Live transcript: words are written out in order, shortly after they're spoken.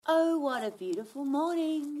what a beautiful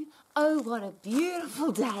morning. Oh, what a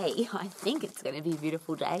beautiful day. I think it's going to be a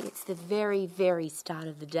beautiful day. It's the very, very start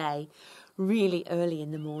of the day, really early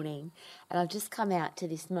in the morning. And I've just come out to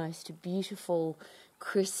this most beautiful,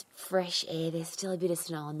 crisp, fresh air. There's still a bit of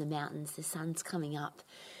snow on the mountains. The sun's coming up.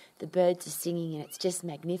 The birds are singing and it's just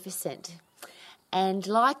magnificent. And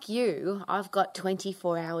like you, I've got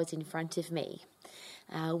 24 hours in front of me.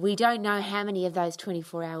 We don't know how many of those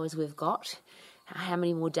 24 hours we've got, how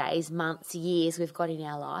many more days, months, years we've got in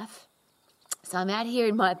our life. So I'm out here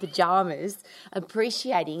in my pyjamas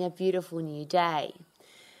appreciating a beautiful new day.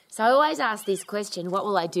 So I always ask this question, what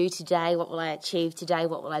will I do today? What will I achieve today?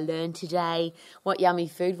 What will I learn today? What yummy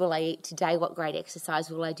food will I eat today? What great exercise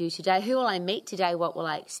will I do today? Who will I meet today? What will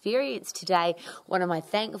I experience today? What am I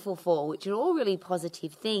thankful for? Which are all really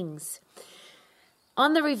positive things.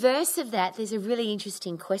 On the reverse of that, there's a really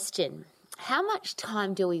interesting question. How much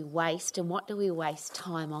time do we waste and what do we waste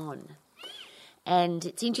time on? And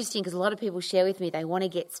it's interesting because a lot of people share with me they want to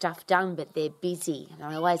get stuff done, but they're busy. And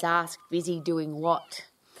I always ask, busy doing what?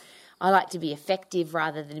 I like to be effective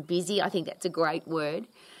rather than busy. I think that's a great word.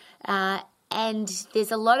 And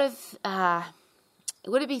there's a lot of,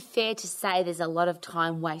 would it be fair to say there's a lot of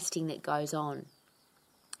time wasting that goes on?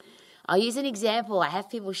 I'll use an example. I have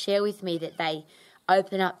people share with me that they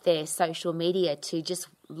open up their social media to just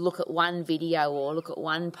look at one video or look at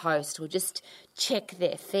one post or just check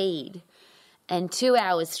their feed. And 2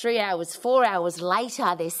 hours, 3 hours, 4 hours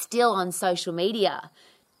later, they're still on social media,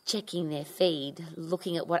 checking their feed,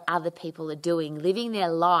 looking at what other people are doing, living their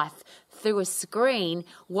life through a screen,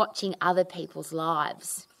 watching other people's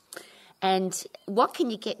lives. And what can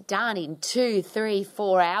you get done in 2, 3,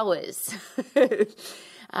 4 hours?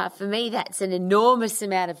 For me, that's an enormous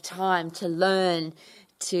amount of time to learn,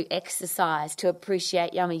 to exercise, to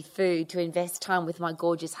appreciate yummy food, to invest time with my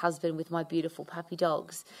gorgeous husband, with my beautiful puppy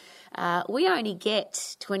dogs. We only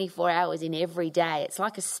get 24 hours in every day. It's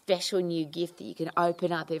like a special new gift that you can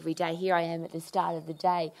open up every day. Here I am at the start of the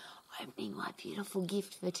day, opening my beautiful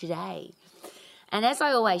gift for today. And as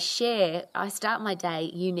I always share, I start my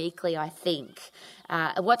day uniquely, I think.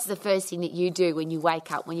 What's the first thing that you do when you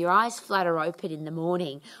wake up? When your eyes flutter open in the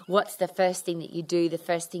morning, what's the first thing that you do, the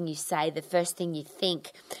first thing you say, the first thing you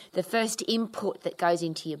think, the first input that goes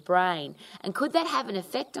into your brain? And could that have an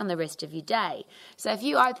effect on the rest of your day? So if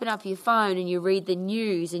you open up your phone and you read the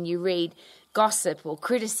news and you read gossip or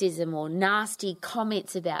criticism or nasty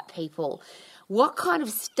comments about people, what kind of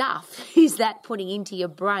stuff is that putting into your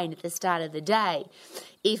brain at the start of the day?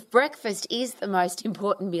 If breakfast is the most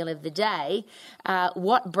important meal of the day,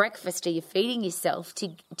 what breakfast are you feeding yourself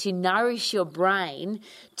to nourish your brain,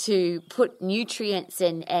 to put nutrients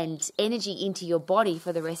and energy into your body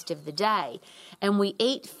for the rest of the day? And we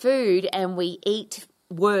eat food and we eat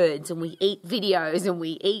words and we eat videos and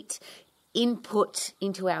we eat input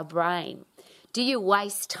into our brain. Do you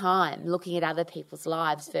waste time looking at other people's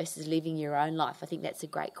lives versus living your own life? I think that's a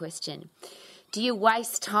great question. Do you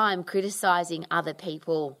waste time criticising other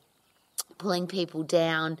people, pulling people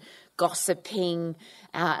down, gossiping?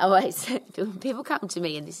 People come to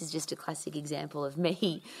me, and this is just a classic example of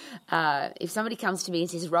me. If somebody comes to me and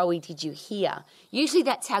says, "Rowie, did you hear?" Usually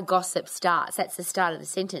that's how gossip starts. That's the start of the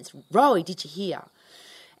sentence. "Rowie, did you hear?"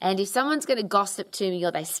 And if someone's going to gossip to me or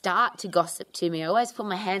they start to gossip to me, I always put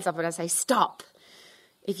my hands up and I say, stop.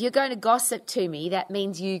 If you're going to gossip to me, that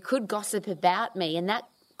means you could gossip about me, and that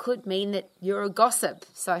could mean that you're a gossip.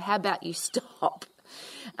 So how about you stop?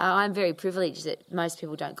 I'm very privileged that most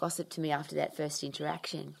people don't gossip to me after that first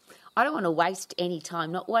interaction. I don't want to waste any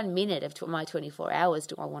time, not 1 minute of my 24 hours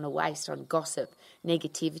do I want to waste on gossip,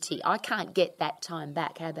 negativity. I can't get that time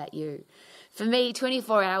back. How about you? For me,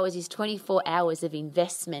 24 hours is 24 hours of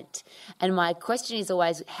investment. And my question is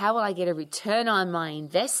always, how will I get a return on my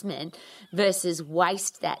investment versus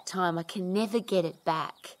waste that time? I can never get it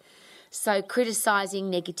back. So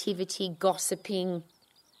criticising, negativity, gossiping,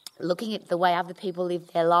 looking at the way other people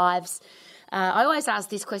live their lives. I always ask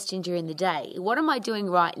this question during the day. What am I doing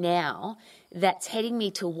right now that's heading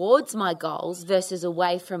me towards my goals versus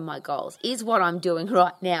away from my goals? Is what I'm doing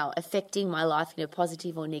right now affecting my life in a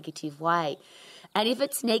positive or negative way? And if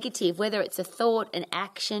it's negative, whether it's a thought, an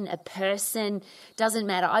action, a person, doesn't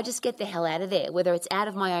matter. I just get the hell out of there, whether it's out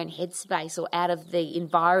of my own headspace or out of the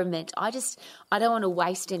environment. I don't want to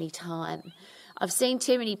waste any time. I've seen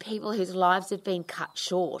too many people whose lives have been cut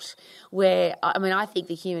short where, I think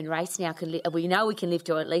the human race now we know we can live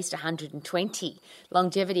to at least 120.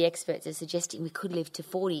 Longevity experts are suggesting we could live to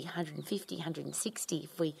 40, 150, 160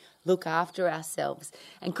 if we look after ourselves.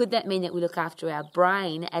 And could that mean that we look after our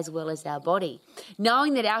brain as well as our body?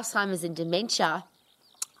 Knowing that Alzheimer's and dementia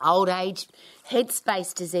Old age,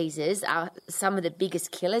 headspace diseases are some of the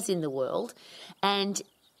biggest killers in the world, and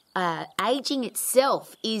aging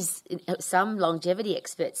itself is, some longevity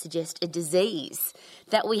experts suggest, a disease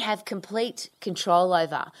that we have complete control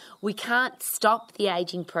over. We can't stop the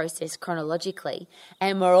aging process chronologically,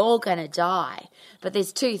 and we're all going to die. But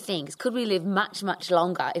there's two things. Could we live much, much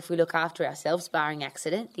longer if we look after ourselves, barring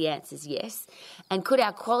accident? The answer is yes. And could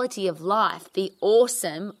our quality of life be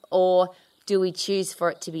awesome, or do we choose for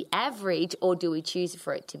it to be average, or do we choose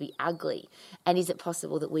for it to be ugly? And is it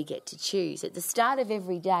possible that we get to choose? At the start of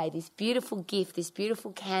every day, this beautiful gift, this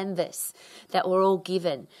beautiful canvas that we're all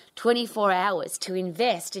given, 24 hours to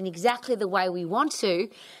invest in exactly the way we want to.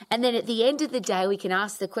 And then at the end of the day, we can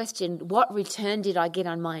ask the question, what return did I get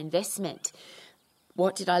on my investment?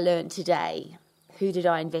 What did I learn today? Who did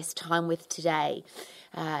I invest time with today?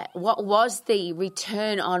 What was the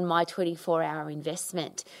return on my 24-hour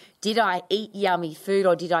investment? Did I eat yummy food,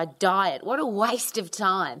 or did I diet? What a waste of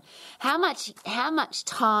time. How much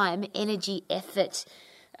time, energy, effort,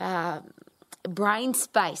 brain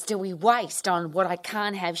space do we waste on what I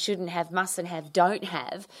can't have, shouldn't have, mustn't have, don't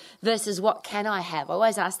have, versus what can I have? I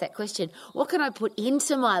always ask that question. What can I put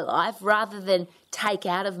into my life rather than take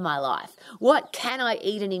out of my life? What can I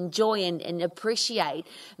eat and enjoy and appreciate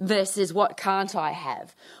versus what can't I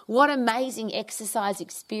have? What amazing exercise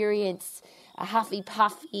experience, a huffy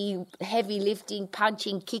puffy, heavy lifting,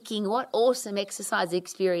 punching, kicking, what awesome exercise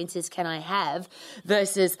experiences can I have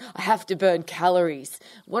versus I have to burn calories?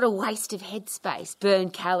 What a waste of headspace. Burn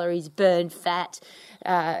calories, burn fat.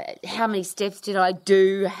 How many steps did I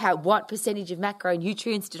do? What percentage of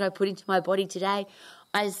macronutrients did I put into my body today?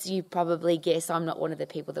 As you probably guess, I'm not one of the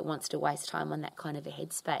people that wants to waste time on that kind of a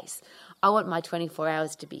headspace. I want my 24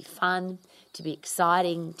 hours to be fun, to be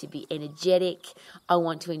exciting, to be energetic. I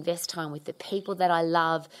want to invest time with the people that I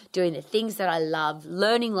love, doing the things that I love,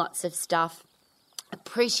 learning lots of stuff,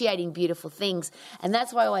 appreciating beautiful things. And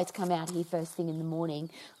that's why I always come out here first thing in the morning,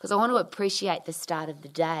 because I want to appreciate the start of the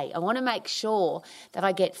day. I want to make sure that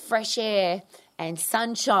I get fresh air and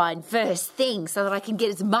sunshine first thing so that I can get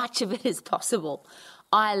as much of it as possible.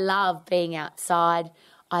 I love being outside.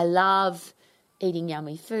 I love eating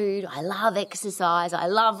yummy food. I love exercise. I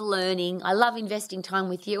love learning. I love investing time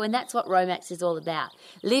with you. And that's what Romax is all about.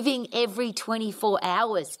 Living every 24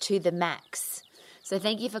 hours to the max. So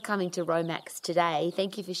thank you for coming to Romax today.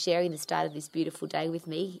 Thank you for sharing the start of this beautiful day with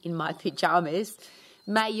me in my pajamas.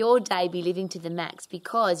 May your day be living to the max,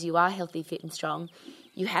 because you are healthy, fit and strong.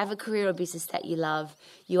 You have a career or business that you love.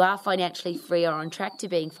 You are financially free or on track to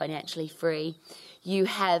being financially free. You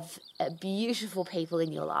have beautiful people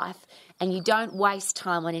in your life, and you don't waste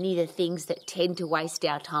time on any of the things that tend to waste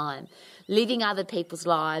our time. Living other people's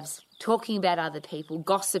lives, talking about other people,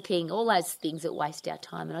 gossiping, all those things that waste our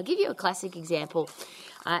time. And I'll give you a classic example,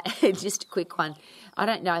 just a quick one. I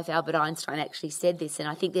don't know if Albert Einstein actually said this, and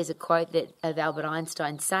I think there's a quote of Albert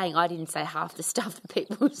Einstein saying, I didn't say half the stuff that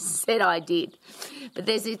people said I did. But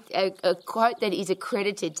there's a quote that is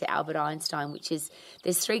accredited to Albert Einstein, which is,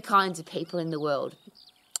 there's three kinds of people in the world.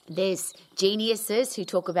 There's geniuses who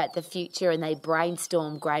talk about the future and they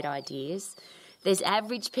brainstorm great ideas. There's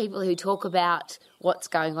average people who talk about what's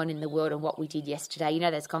going on in the world and what we did yesterday. You know,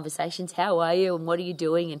 those conversations, how are you and what are you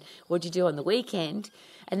doing and what did you do on the weekend?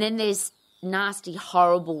 And then there's nasty,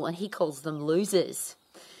 horrible, and he calls them losers.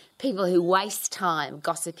 People who waste time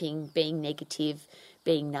gossiping, being negative,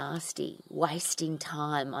 being nasty, wasting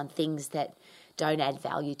time on things that don't add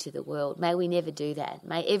value to the world. May we never do that.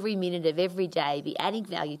 May every minute of every day be adding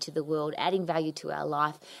value to the world, adding value to our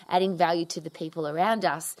life, adding value to the people around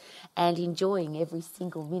us, and enjoying every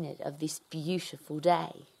single minute of this beautiful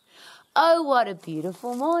day. Oh, what a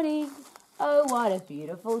beautiful morning. Oh, what a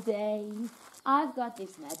beautiful day. I've got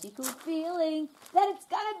this magical feeling that it's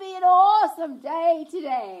going to be an awesome day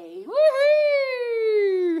today.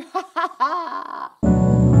 Woohoo! Ha ha ha!